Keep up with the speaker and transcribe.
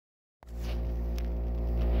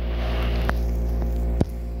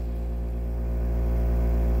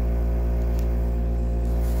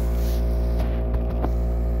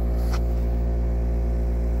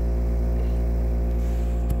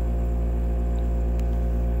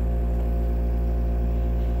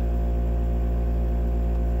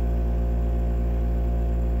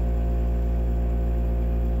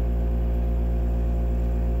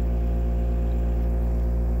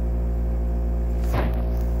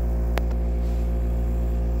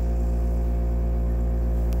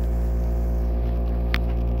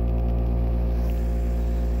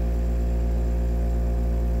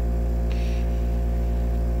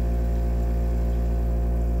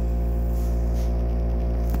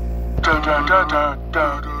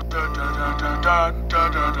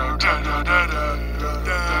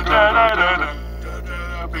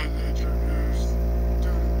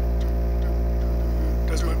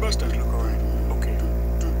Does my mustache look alright? Okay.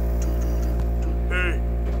 Hey.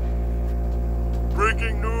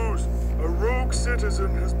 Breaking news. A rogue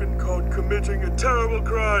citizen has been caught committing a terrible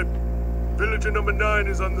crime. Villager number 9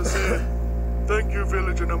 is on the scene. Thank you,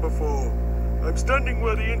 Villager number 4. I'm standing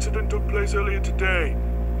where the incident took place earlier today.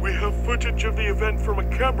 We have footage of the event from a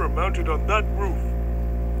camera mounted on that roof.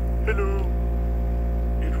 Hello.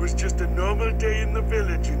 It was just a normal day in the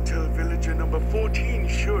village until Villager number 14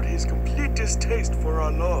 showed his complete distaste for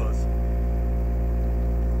our laws.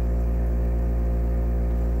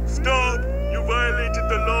 Stop! You violated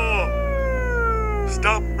the law!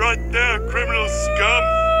 Stop right there, criminal scum!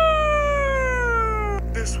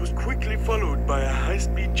 This was quickly followed by a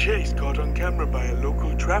high-speed chase caught on camera by a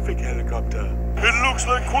local traffic helicopter. It looks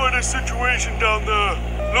like quite a situation down there.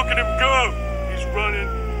 Look at him go! He's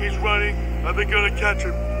running. Are they gonna catch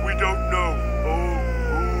him? We don't know. Oh,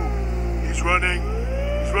 he's running.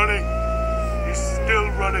 He's still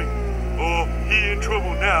running. Oh, he in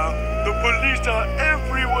trouble now. The police are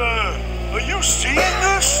everywhere. Are you seeing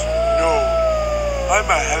this? No, I'm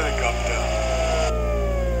a helicopter.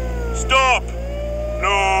 Stop!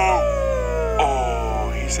 No! Oh,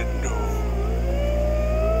 he said no.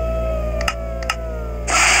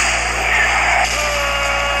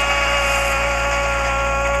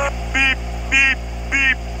 Beep, beep,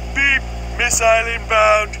 beep, beep. Missile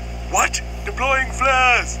inbound. What? Deploying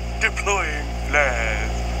flares. Deploying flares.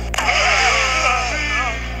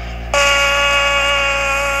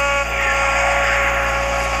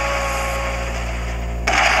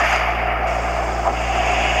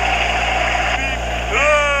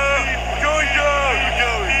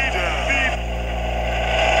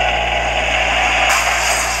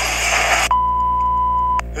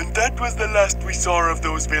 That was the last we saw of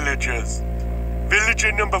those villagers.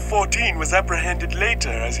 Villager number 14 was apprehended later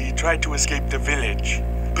as he tried to escape the village.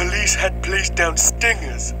 Police had placed down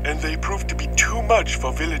stingers, and they proved to be too much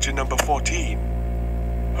for villager number 14.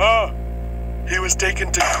 He was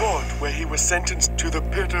taken to court where he was sentenced to the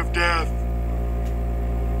pit of death.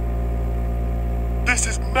 This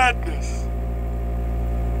is madness.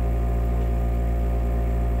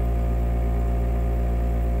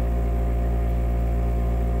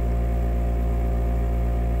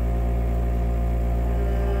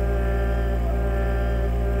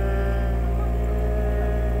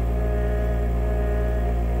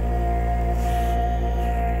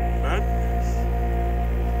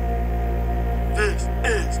 This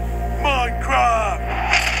is Minecraft!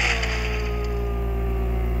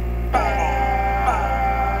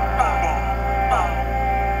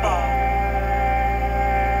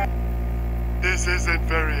 This isn't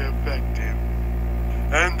very effective.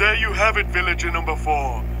 And there you have it, Villager number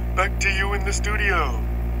 4. Back to you in the studio.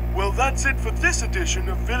 Well, that's it for this edition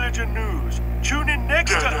of Villager News. Tune in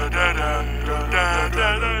next time.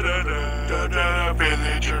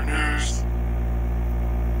 Villager News.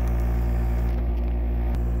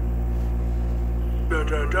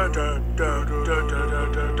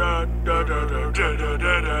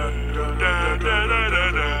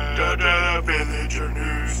 Villager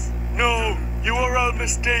News. No, you are all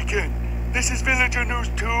mistaken. This is Villager News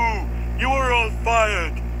 2. You are all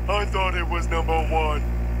fired. I thought it was number 1.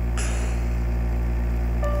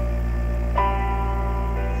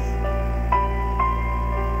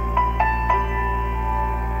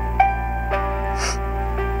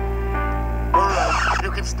 Alright,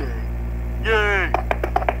 you can stay. Yay!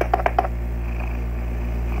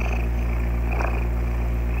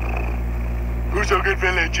 Who's a good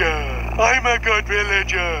villager? I'm a good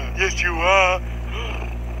villager. Yes, you are.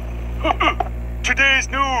 Today's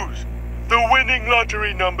news. The winning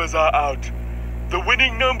lottery numbers are out. The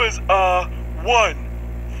winning numbers are 1,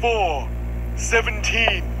 4,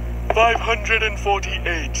 17,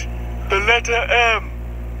 548, the letter M,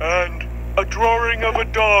 and a drawing of a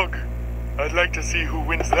dog. I'd like to see who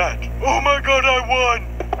wins that. Oh my god, I won!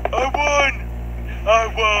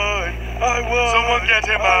 Someone get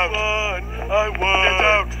him out! I won! Get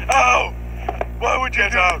out! Ow! Why would you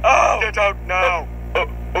get out? Ow! Get out now!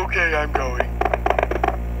 Okay, I'm going.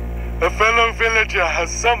 A fellow villager has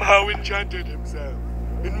somehow enchanted himself.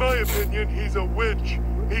 In my opinion, he's a witch.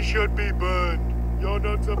 He should be burned. You're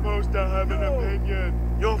not supposed to have an opinion.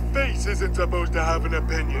 Your face isn't supposed to have an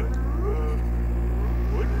opinion.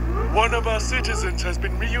 One of our citizens has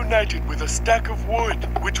been reunited with a stack of wood,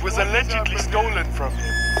 which was allegedly stolen from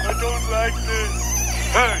him. I don't like this.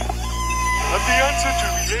 Hey! And the answer to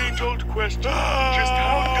the age-old question, just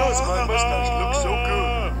how does my mustache look so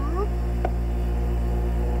good?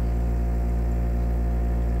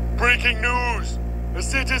 Breaking news! A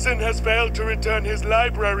citizen has failed to return his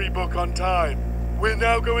library book on time. We're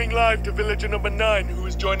now going live to villager number 9, who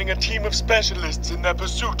is joining a team of specialists in their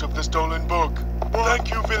pursuit of the stolen book. Thank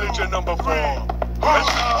you, villager number 4. As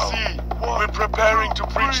you can see, we're preparing to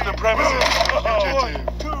breach the premises of the fugitive.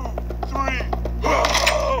 1, 2, 3.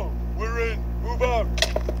 We're in. Move out.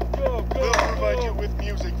 Go. We'll provide you with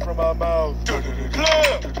music from our mouths.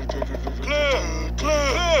 Clear!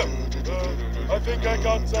 I think I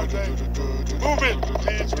got something. Move it!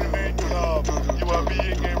 Please remain calm. You are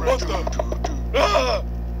being irresponsible.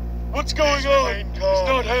 What's going on? It's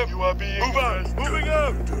not him. You are being arrested. Moving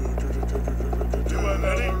out! You are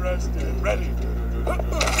ready? Arrested. Ready.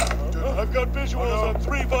 I've got visuals on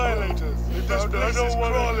 3 violators. If this place is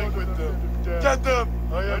crawling with them. Get them!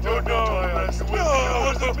 I don't know.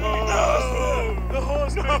 No! The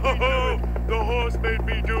horse made me do it. The horse made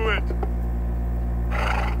me do it.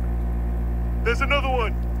 There's another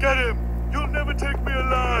one. Get him. You'll never take me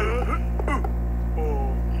alive.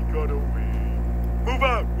 Oh, he got away. Move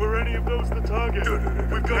out. Were any of those the target?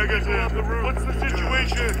 We've got to get in. The room. What's the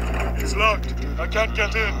situation? It's locked. I can't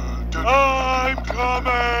get in. I'm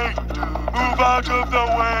coming. Move out of the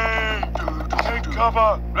way. Take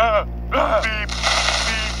cover. Beep.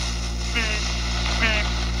 Beep.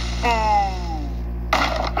 Boom.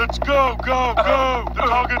 Let's go. The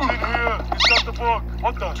target's in here. Is that the book?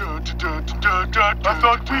 What the? I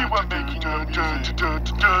thought we were making music.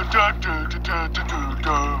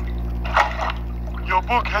 Your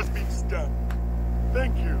book has been stamped.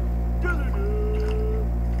 Thank you.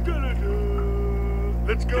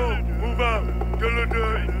 Let's go. Move out.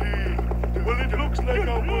 Indeed. Well, it looks like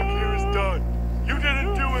our work here is done. You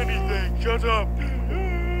didn't do anything. Shut up.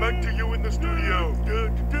 Back to you in the studio.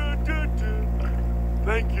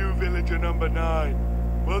 Thank you, villager number 9.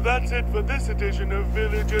 Well, that's it for this edition of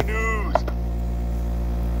Villager News.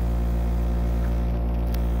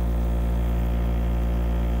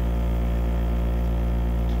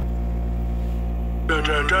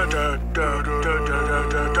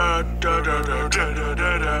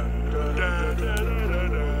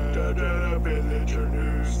 Villager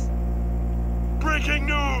News. Breaking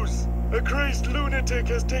news! A crazed lunatic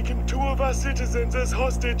has taken 2 of our citizens as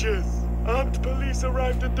hostages. Armed police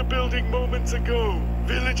arrived at the building moments ago.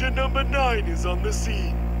 Villager number 9 is on the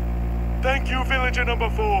scene. Thank you, villager number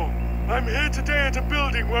 4. I'm here today at a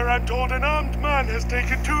building where I'm told an armed man has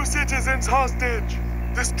taken 2 citizens hostage.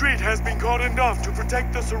 The street has been cordoned off to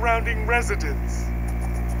protect the surrounding residents.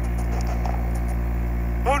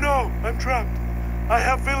 Oh no, I'm trapped. I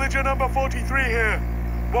have villager number 43 here.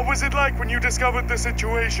 What was it like when you discovered the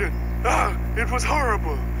situation? It was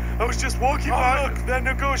horrible. I was just walking by. Look, they're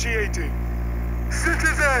negotiating.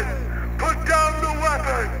 Citizen, put down the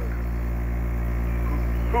weapon!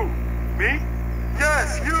 Who? Me?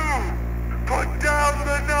 Yes, you! Put down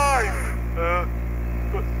the knife!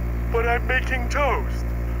 But I'm making toast.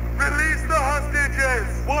 Release the hostages!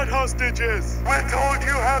 What hostages? We're told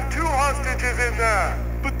you have 2 hostages in there!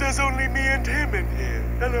 But there's only me and him in here.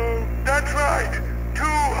 Hello? That's right! 2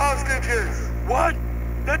 hostages! What?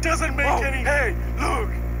 That doesn't make any... Hey, look!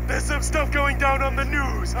 There's some stuff going down on the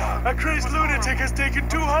news. A crazed lunatic has taken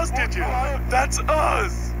 2 hostages. That's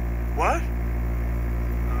us. What?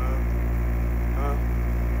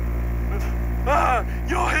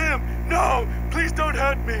 You're him. No, please don't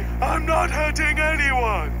hurt me. I'm not hurting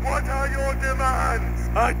anyone. What are your demands?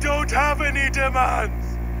 I don't have any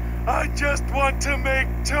demands. I just want to make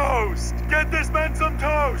toast. Get this man some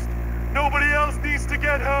toast. Nobody else needs to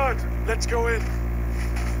get hurt. Let's go in.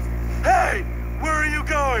 Hey! Where are you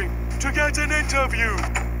going? To get an interview.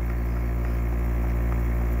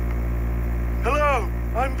 Hello,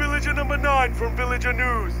 I'm villager number 9 from Villager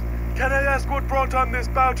News. Can I ask what brought on this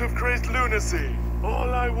bout of crazed lunacy? All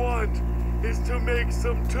I want is to make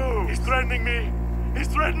some toast. He's threatening me. He's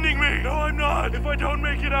threatening me. No, I'm not. If I don't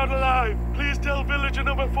make it out alive, please tell villager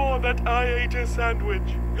number 4 that I ate his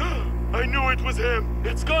sandwich. I knew it was him.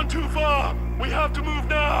 It's gone too far. We have to move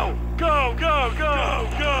now. Go. See, I'm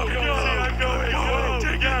going. Go.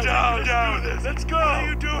 Take it down. Let's do this. Let's go. What are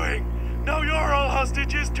you doing? Now you're all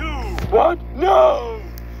hostages too. What? No.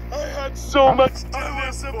 I had so much to live for. I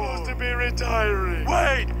was supposed to be retiring.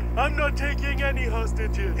 Wait. I'm not taking any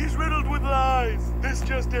hostages. He's riddled with lies. This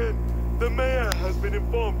just in. The mayor has been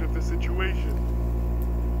informed of the situation.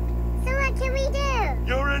 So what can we do?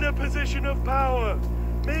 You're in a position of power.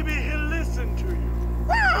 Maybe he'll listen to you.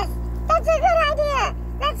 Yes! That's a good idea!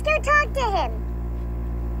 Let's go talk to him!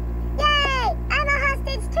 Yay! I'm a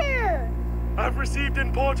hostage too! I've received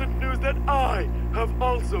important news that I have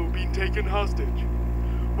also been taken hostage.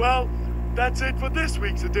 Well, that's it for this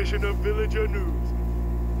week's edition of Villager News.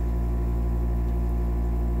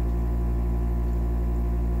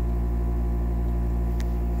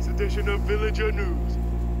 edition of Villager News.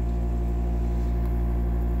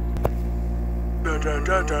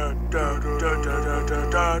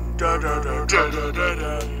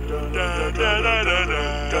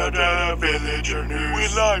 Villager News.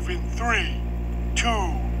 We're live in 3, 2,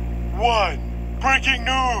 1. Breaking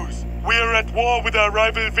news! We are at war with our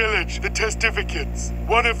rival village, the Testificates.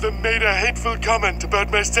 One of them made a hateful comment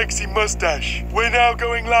about my sexy mustache. We're now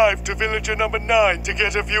going live to villager number 9 to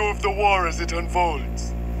get a view of the war as it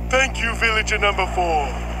unfolds. Thank you, villager number 4.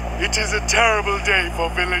 It is a terrible day for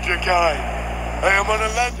villager kind. I am on a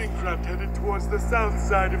landing craft headed towards the south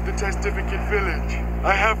side of the Testificate village.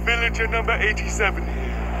 I have villager number 87 here.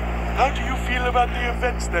 How do you feel about the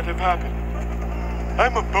events that have happened?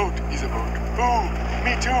 I'm a boat, he's a boat. Ooh,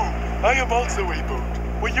 me too. I am also a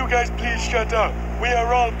boat. Will you guys please shut up? We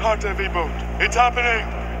are all part of a boat. It's happening.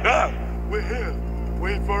 Ah, we're here.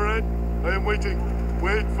 Wait for it. I am waiting.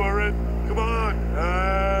 Wait for it. Come on.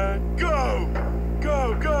 And go.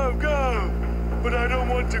 Go, go, go. But I don't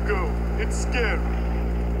want to go. It's scary.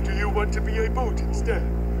 Do you want to be a boat instead?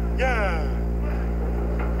 Yeah.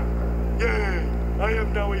 Yay. I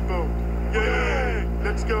am now a boat. Yay.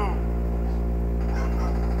 Let's go.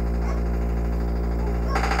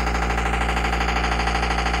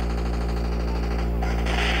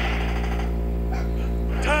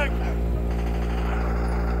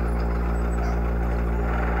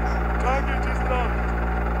 Target is locked.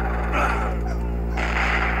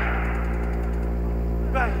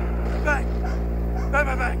 Bang! Bang! Bang,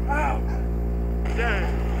 bang, bang! Ow! Yay!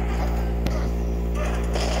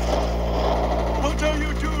 What are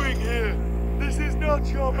you doing here? This is not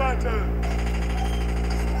your battle.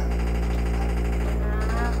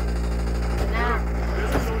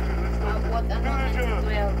 There's a soldier. Let's talk.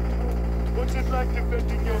 Villager! What's it like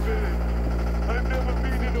defending your village? I've never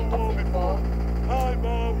been in a war before. Hi,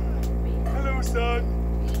 Mom. Hello, son.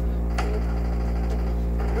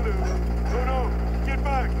 Hello. Oh no, get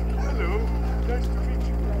back.